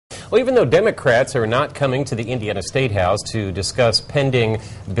Well, even though Democrats are not coming to the Indiana State House to discuss pending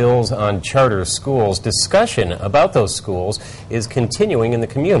bills on charter schools, discussion about those schools is continuing in the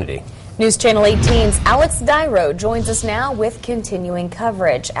community. News Channel 18's Alex Dyro joins us now with continuing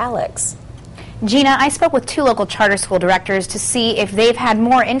coverage. Alex. Gina, I spoke with two local charter school directors to see if they've had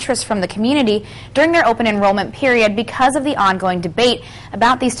more interest from the community during their open enrollment period because of the ongoing debate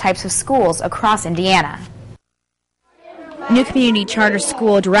about these types of schools across Indiana. New Community Charter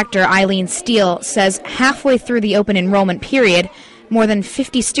School Director Eileen Steele says halfway through the open enrollment period, more than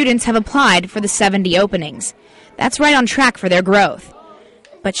 50 students have applied for the 70 openings. That's right on track for their growth.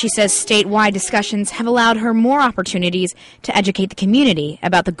 But she says statewide discussions have allowed her more opportunities to educate the community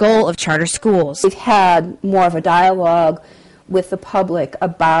about the goal of charter schools. We've had more of a dialogue with the public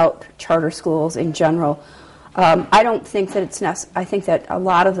about charter schools in general. I don't think that it's necessary. I think that a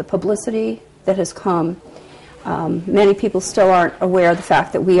lot of the publicity that has come, many people still aren't aware of the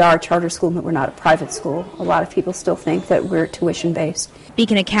fact that we are a charter school and that we're not a private school. A lot of people still think that we're tuition-based.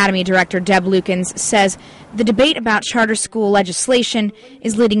 Beacon Academy Director Deb Lukens says the debate about charter school legislation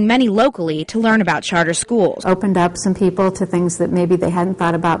is leading many locally to learn about charter schools. Opened up some people to things that maybe they hadn't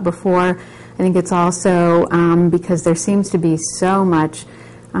thought about before. I think it's also because there seems to be so much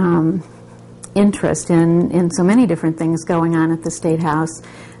interest in so many different things going on at the State House.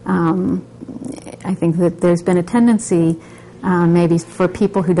 I think that there's been a tendency maybe for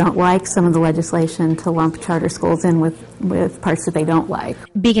people who don't like some of the legislation to lump charter schools in with parts that they don't like.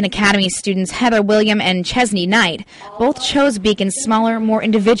 Beacon Academy students Heather William and Chesney Knight both chose Beacon's smaller, more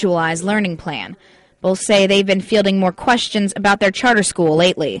individualized learning plan. Both say they've been fielding more questions about their charter school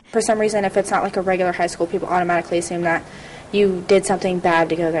lately. For some reason, if it's not like a regular high school, people automatically assume that you did something bad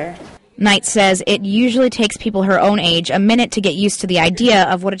to go there. Knight says it usually takes people her own age a minute to get used to the idea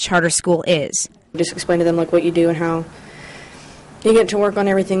of what a charter school is. Just explain to them like what you do and how you get to work on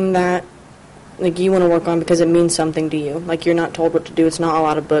everything that like you want to work on because it means something to you. Like you're not told what to do. It's not a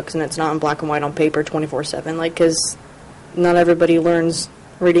lot of books and it's not in black and white on paper 24/7. Like because not everybody learns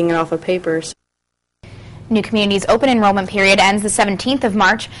reading it off of papers. New Community's open enrollment period ends the 17th of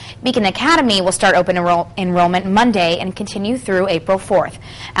March. Beacon Academy will start open enrollment Monday and continue through April 4th.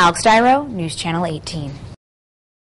 Alex Dyro, News Channel 18.